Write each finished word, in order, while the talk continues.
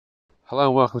Hello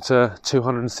and welcome to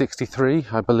 263,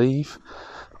 I believe,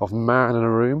 of Man in a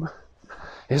Room.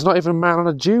 It's not even Man on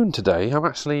a dune today. I'm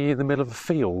actually in the middle of a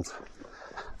field.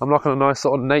 I'm like on a nice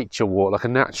sort of nature walk, like a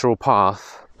natural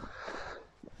path.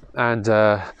 And,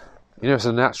 it's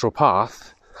a natural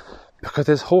path because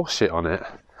there's horse shit on it.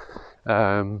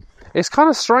 It's kind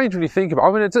of strange when you think about it.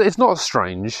 I mean, it's not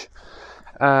strange.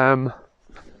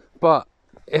 But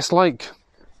it's like...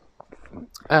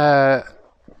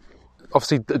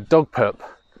 obviously, dog poop,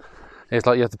 it's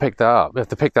like you have to pick that up. You have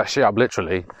to pick that shit up,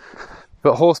 literally.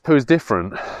 But horse poo is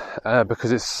different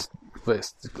because it's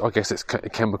I guess it's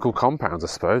chemical compounds, I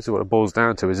suppose. What it boils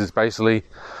down to is it's basically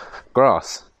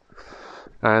grass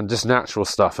and just natural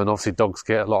stuff. And obviously, dogs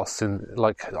get a lot of I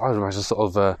would imagine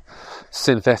sort of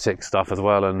synthetic stuff as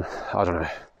well. And I don't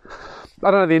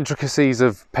know the intricacies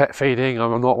of pet feeding.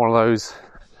 I'm not one of those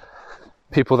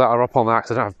people that are up on that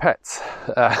because I don't have pets.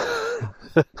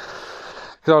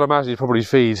 Because I'd imagine you probably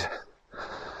feed,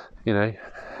 I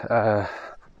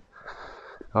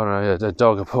don't know, a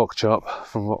dog a pork chop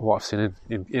from what I've seen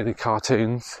in the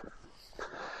cartoons,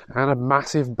 and a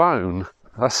massive bone.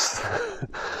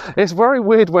 It's very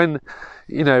weird when,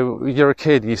 you're a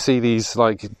kid and you see these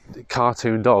like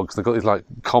cartoon dogs. They've got these like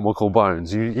comical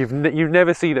bones. You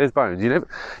never see those bones. You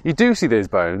do see those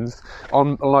bones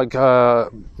on like murder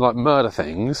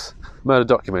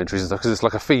documentaries and stuff because it's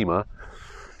like a femur.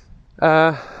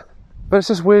 But it's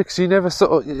just weird because you never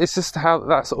it's just how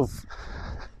that sort of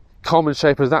common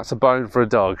shape as that's a bone for a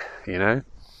dog, yeah,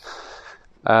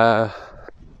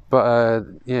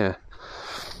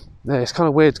 it's kind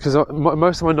of weird because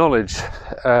most of my knowledge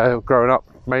growing up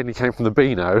mainly came from the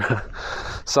Beano.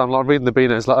 So I'm like reading the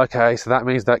Beano, it's like, okay, so that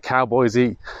means that cowboys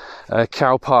eat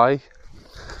cow pie,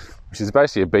 which is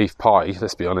basically a beef pie,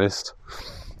 let's be honest.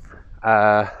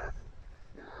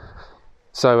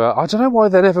 So I don't know why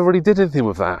they never really did anything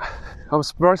with that. I'm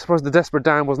very surprised the Desperate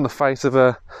Dan wasn't the face of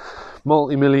a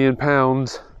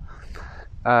multi-million-pound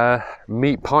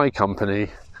meat pie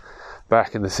company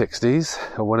back in the 60s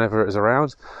or whenever it was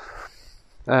around.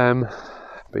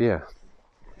 But yeah.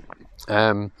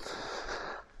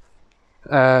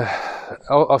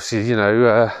 Obviously,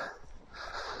 the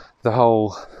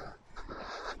whole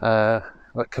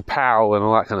like kapow and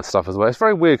all that kind of stuff as well. It's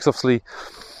very weird because obviously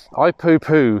I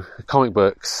poo-poo comic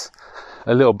books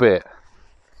a little bit,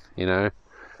 but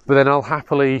then I'll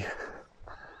happily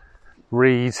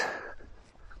read.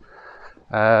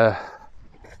 I'd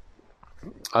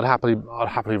happily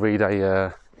read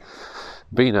a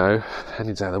Beano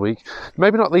any day of the week.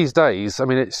 Maybe not these days. I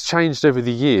mean, it's changed over the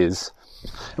years.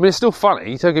 I mean, it's still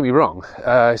funny. Don't get me wrong.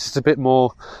 It's just a bit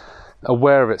more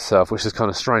aware of itself, which is kind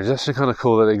of strange. It's actually kind of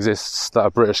cool that it exists. That a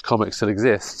British comic still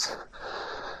exists.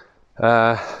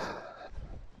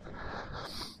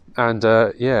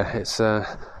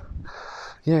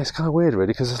 It's kind of weird, really,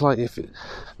 because it's like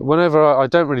whenever I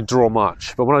don't really draw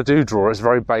much, but when I do draw, it's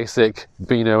very basic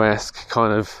Beano-esque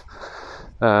kind of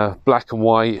black and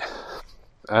white.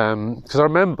 Because I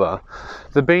remember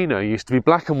the Beano used to be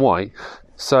black and white,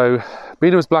 so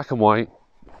Beano was black and white,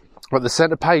 but the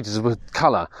centre pages were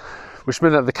colour, which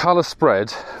meant that the colour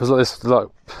spread was like this like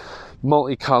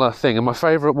multi-colour thing. And my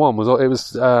favourite one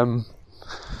was the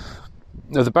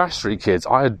Bash Street Kids.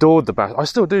 I adored I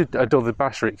still do adore the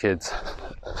Bash Street Kids.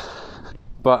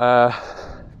 But, I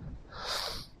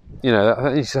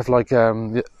used to have like, I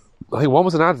think one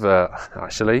was an advert,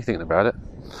 actually, thinking about it.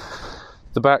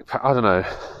 The back, I don't know.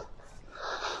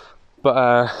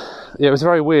 But, it was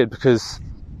very weird because,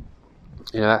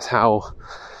 that's how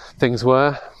things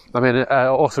were. I mean,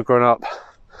 also growing up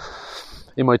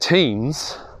in my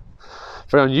teens,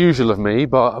 very unusual of me,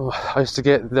 but I used to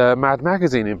get the Mad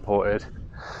magazine imported.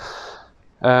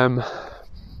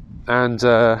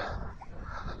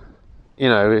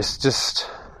 It's just,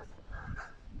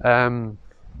 obviously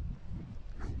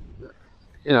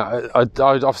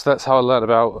that's how I learned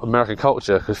about American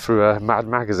culture, because through a Mad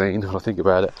magazine, when I think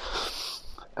about it.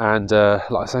 And,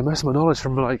 like I say, most of my knowledge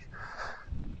from, like,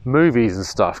 movies and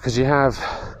stuff, because you have,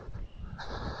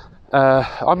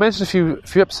 I mentioned a few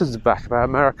episodes back about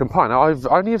American Pie. Now, I've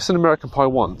only ever seen American Pie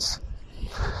once,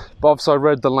 but obviously I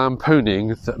read the lampooning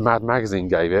that Mad magazine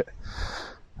gave it,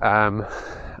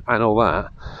 and all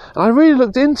that. And I really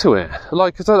looked into it,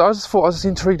 like, because I just thought I was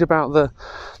intrigued about the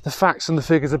facts and the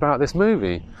figures about this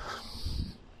movie.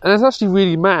 And it's actually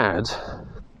really mad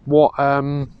what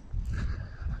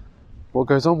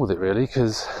goes on with it, really,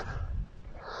 because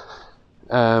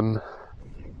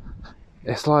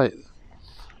it's like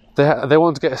they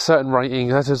want to get a certain rating.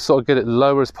 They have to sort of get it as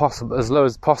low as possible,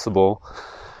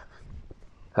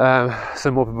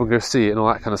 so more people go see it and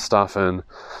all that kind of stuff. And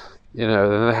you know,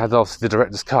 then they had obviously the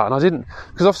director's cut, and I didn't,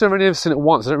 because obviously I've only ever seen it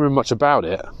once, I don't remember much about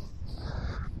it.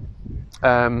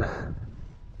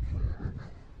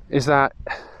 Is that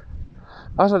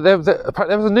I don't know,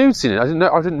 there was a nude scene in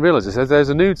it. I didn't realise this. There's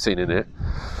a nude scene in it,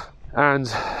 and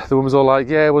the woman was all like,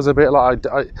 "Yeah, it was a bit like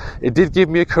it did give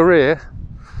me a career,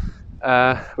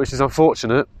 which is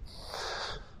unfortunate,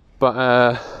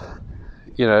 but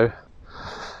you know,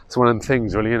 it's one of them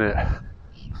things, really, isn't it?"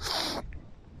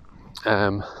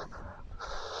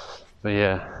 But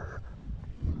yeah,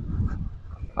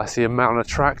 I see a man on a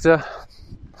tractor.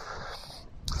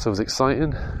 So it was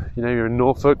exciting. You know, you're in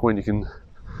Norfolk when you can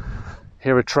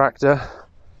hear a tractor.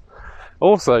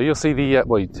 Also, you'll see the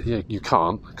well, you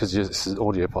can't because it's an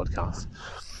audio podcast.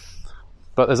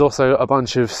 But there's also a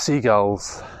bunch of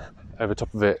seagulls over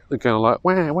top of it. They're going like,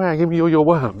 "Wah, wah, give me all your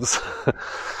worms,"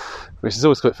 which is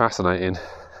always quite fascinating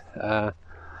because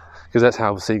that's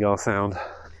how seagulls sound.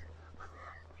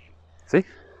 See?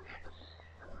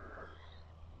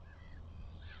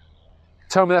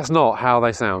 Tell me that's not how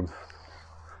they sound,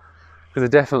 because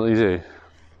they definitely do.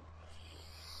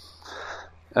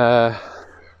 But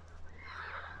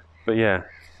yeah,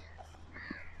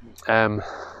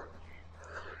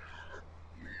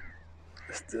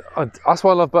 that's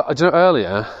what I love. But you know,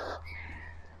 earlier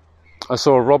I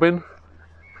saw a robin,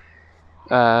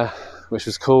 which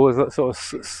was cool. It was sort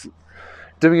of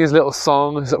doing his little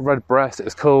song, his little red breast. It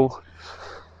was cool,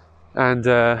 and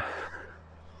it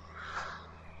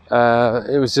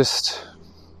was just.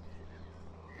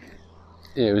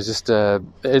 Yeah, it was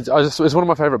one of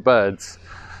my favourite birds.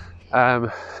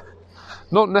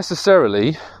 Not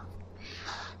necessarily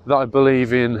that I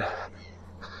believe in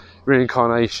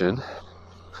reincarnation.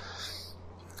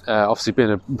 Obviously,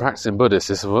 being a practicing Buddhist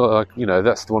is, well, you know,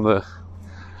 that's one of the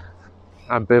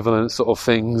ambivalent sort of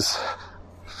things.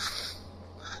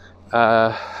 You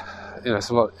know,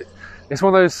 it's one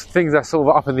of those things that's sort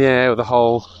of up in the air with the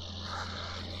whole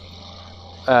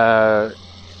the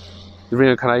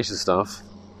reincarnation stuff.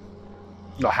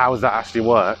 Like, how does that actually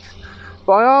work?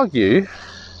 But I argue,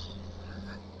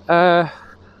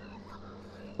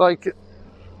 like,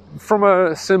 from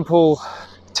a simple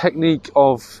technique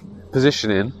of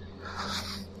positioning,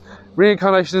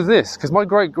 reincarnation is this. Because my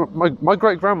great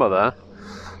grandmother,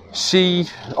 she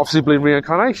obviously believed in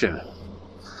reincarnation.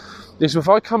 So if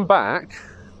I come back,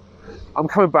 I'm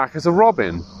coming back as a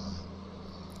robin,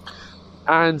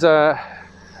 and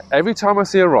every time I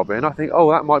see a robin, I think,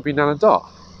 oh, that might be Nana Dot,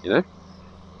 you know.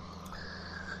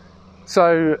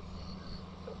 So,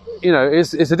 you know,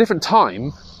 it's a different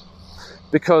time,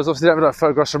 because obviously they don't have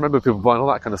photographs to remember people by and all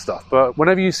that kind of stuff. But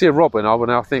whenever you see a robin, I will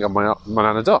now think of my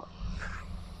Nana Dot.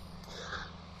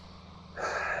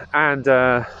 And,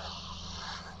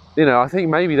 you know, I think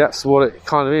maybe that's what it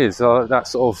kind of is. That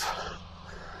sort of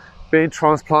being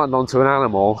transplanted onto an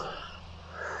animal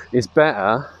is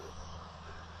better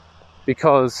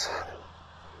because,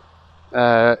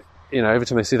 you know, every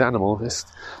time they see the animal,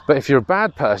 but if you're a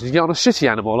bad person, you get on a shitty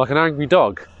animal, like an angry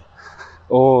dog,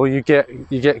 or you get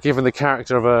given the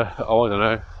character of I don't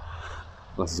know.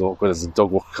 This is awkward. There's a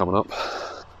dog walker coming up.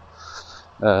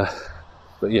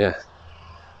 But yeah.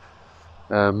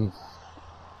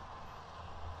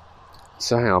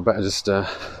 So hang on, I better just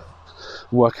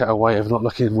work out a way of not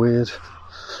looking weird.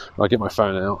 I'll get my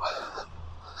phone out,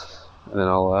 and then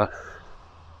I'll.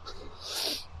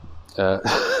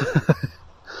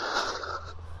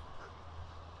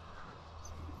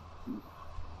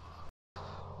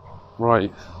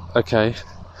 Right, okay.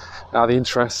 Out of the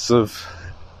interests of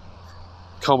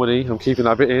comedy, I'm keeping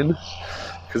that bit in,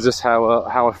 because just how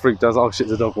a freak does, oh shit,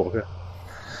 it's a dog walker.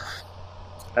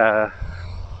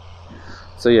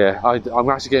 So yeah, I'm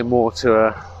actually getting more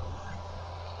to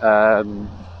I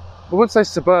wouldn't say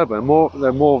suburban,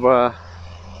 they're more of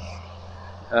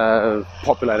a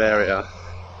populated area.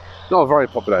 Not a very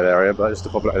populated area, but just a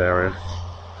populated area.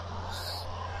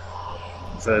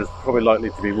 So there's probably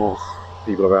likely to be more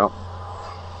people about.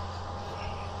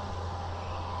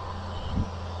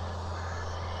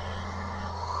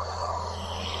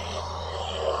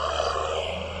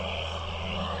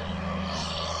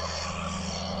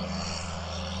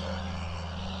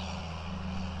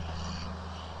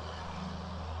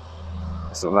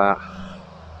 So that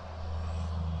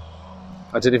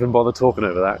I didn't even bother talking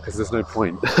over that because there's no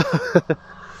point.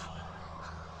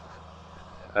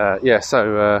 Yeah,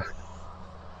 so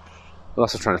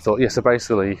lots of train of thought. Yeah, so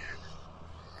basically,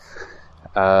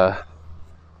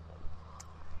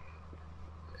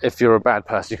 if you're a bad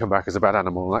person, you come back as a bad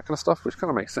animal and that kind of stuff, which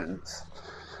kind of makes sense.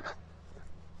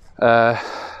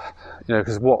 You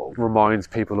because what reminds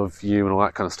people of you and all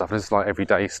that kind of stuff, and it's like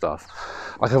everyday stuff.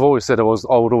 Like I've always said, I would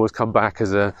always come back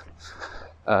as a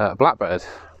blackbird,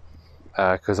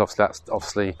 because that's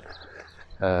obviously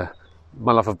my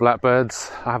love of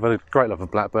blackbirds. I have a great love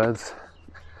of blackbirds,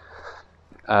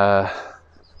 and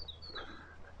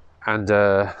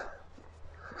I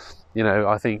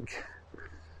think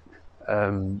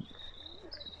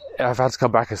I've had to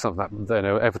come back as something that,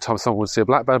 every time someone would see a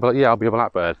blackbird, I'd be like, yeah, I'll be a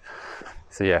blackbird.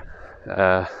 So yeah,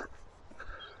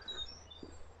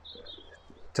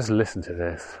 just listen to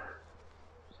this.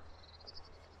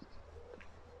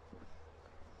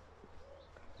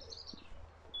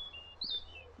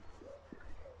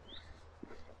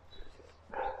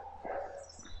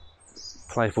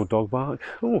 Playful dog bark.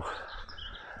 Oh,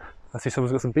 I see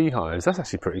someone's got some beehives. That's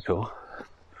actually pretty cool.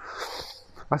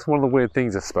 That's one of the weird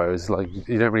things, I suppose. Like,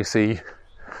 you don't really see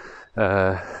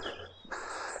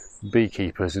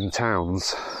beekeepers in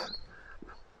towns.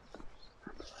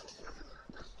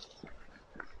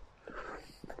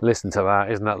 Listen to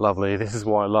that, isn't that lovely? This is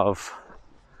why I love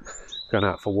going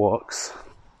out for walks.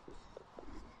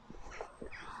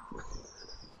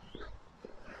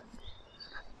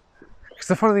 Because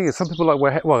the funny thing is, some people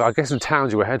I guess in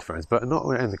towns you wear headphones, but not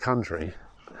in the country,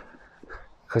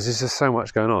 because there's just so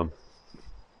much going on.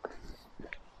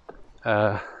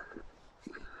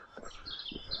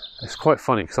 It's quite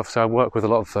funny because obviously I work with a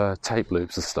lot of tape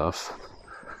loops and stuff.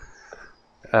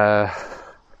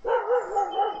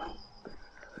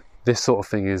 This sort of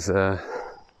thing is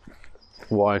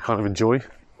what I kind of enjoy.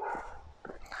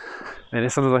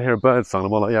 And sometimes I hear a bird song,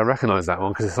 I'm all like, yeah, I recognise that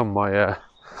one because it's on my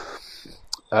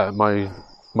my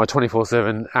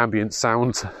 24/7 ambient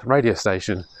sound radio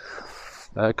station,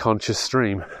 Conscious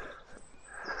Stream.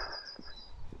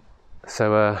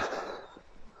 So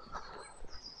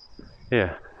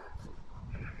yeah.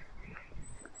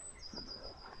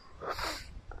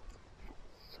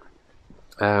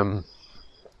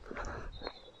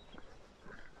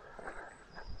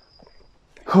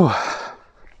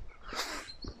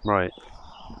 Right.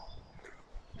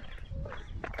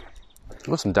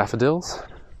 Got some daffodils.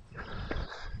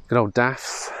 Good old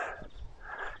daffs.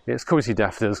 Yeah, it's cool to see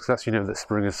daffodils because that's that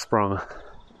spring has sprung.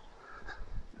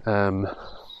 Because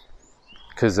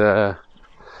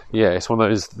it's one of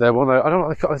those. They're one of those. I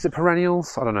don't know. Is it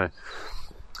perennials? I don't know.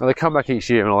 And they come back each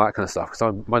year and all that kind of stuff.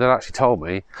 Because my dad actually told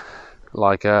me,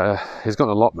 like, he's got an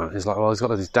allotment. He's like, well, he's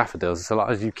got these daffodils. So, like,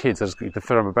 as you kids, I just get to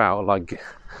throw them about, like,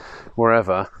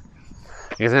 wherever.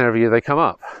 Because then every year they come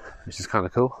up, which is kind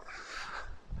of cool.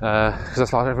 Because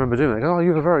that's like I remember doing it. Oh,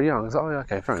 you were very young. I was like, oh, yeah,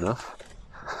 okay, fair enough.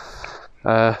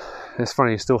 It's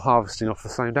funny, you're still harvesting off the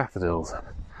same daffodils.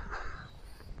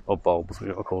 Or bulbs, we've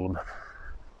got to call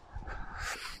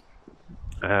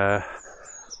them.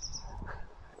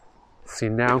 See,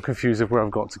 now I'm confused of where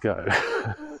I've got to go.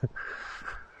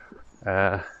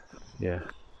 Yeah.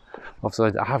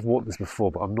 Obviously, I have walked this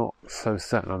before, but I'm not so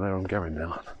certain I know where I'm going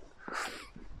now.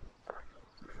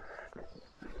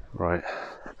 Right.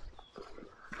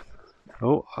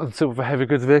 Oh, I'm still for heavy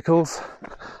goods vehicles.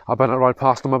 I better not ride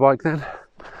past on my bike then.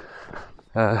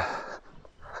 That's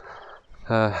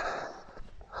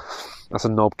a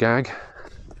knob gag.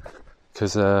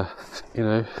 Because, they're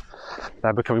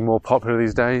becoming more popular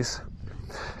these days.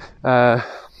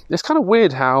 It's kind of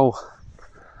weird how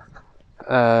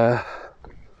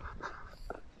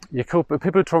you call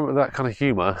people who try with that kind of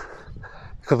humour,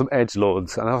 you call them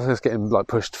edgelords, and I was just getting like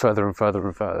pushed further and further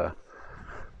and further.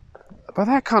 But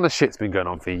that kind of shit's been going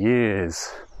on for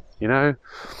years,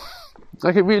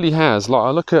 Like it really has. Like I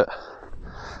look at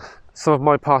some of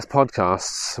my past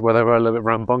podcasts where they were a little bit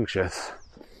rambunctious,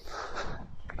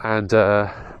 and I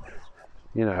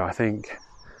think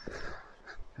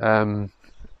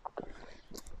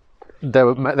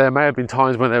there may have been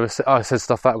times when I said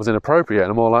stuff that was inappropriate,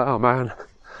 and I'm all like, oh man,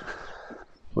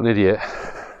 what an idiot.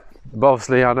 But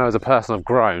obviously I know as a person I've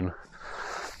grown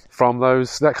from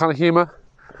that kind of humour.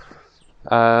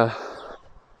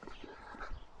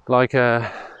 Like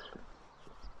I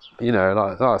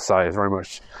say, it's very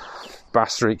much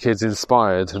Bass Street Kids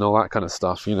inspired and all that kind of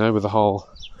stuff, with the whole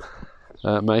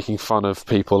making fun of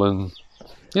people and,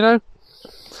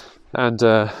 and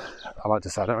I like to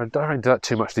say I don't really do that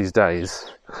too much these days,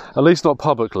 at least not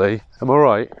publicly. Am I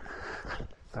right?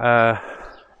 Yeah.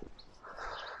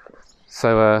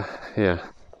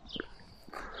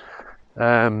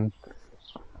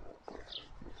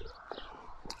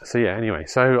 So yeah, anyway,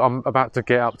 so I'm about to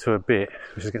get up to a bit,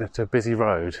 which is getting up to a busy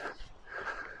road.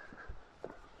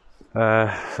 So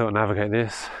I'll navigate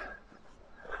this.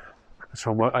 Let's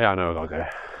try and work. Oh, yeah, I know where I'll go.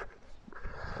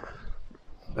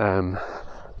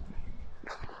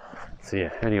 So So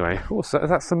yeah, anyway, also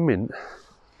that's some mint.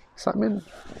 Is that mint?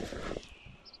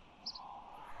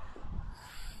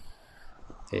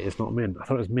 It is not mint. I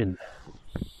thought it was mint.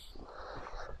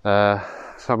 So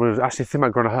I'm going to actually think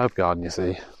about growing a herb garden, you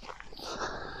see.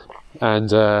 And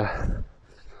because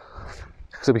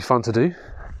it'll be fun to do.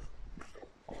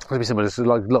 It'll be similar to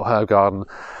like a little herb garden,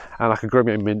 and I can grow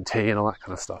my own mint tea and all that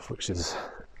kind of stuff, which is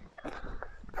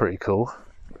pretty cool.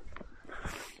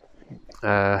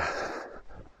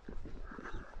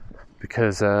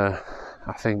 Because I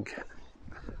think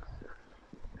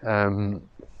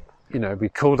it'd be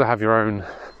cool to have your own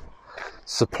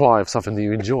supply of something that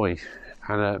you enjoy,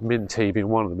 and mint tea being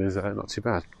one of them is not too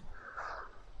bad.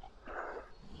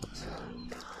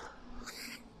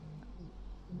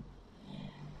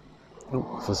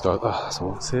 Oh, first go. Oh, that's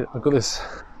all. That's it. I've got this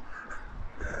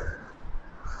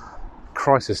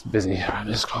crisis busy. I'm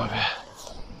just climbing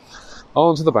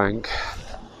onto the bank.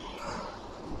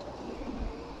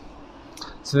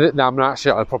 So now I'm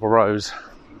actually at a proper road.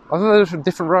 I don't know, there's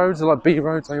different roads, like B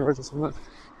roads, A roads, or something like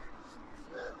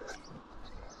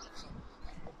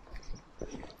that.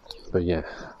 But yeah,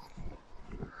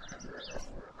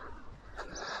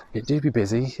 it do be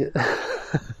busy. Yeah,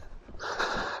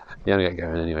 I'm gonna get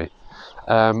going anyway.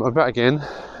 I'm back again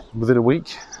within a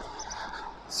week.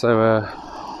 So,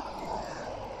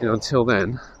 until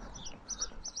then,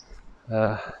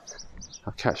 I'll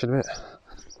catch you in a bit.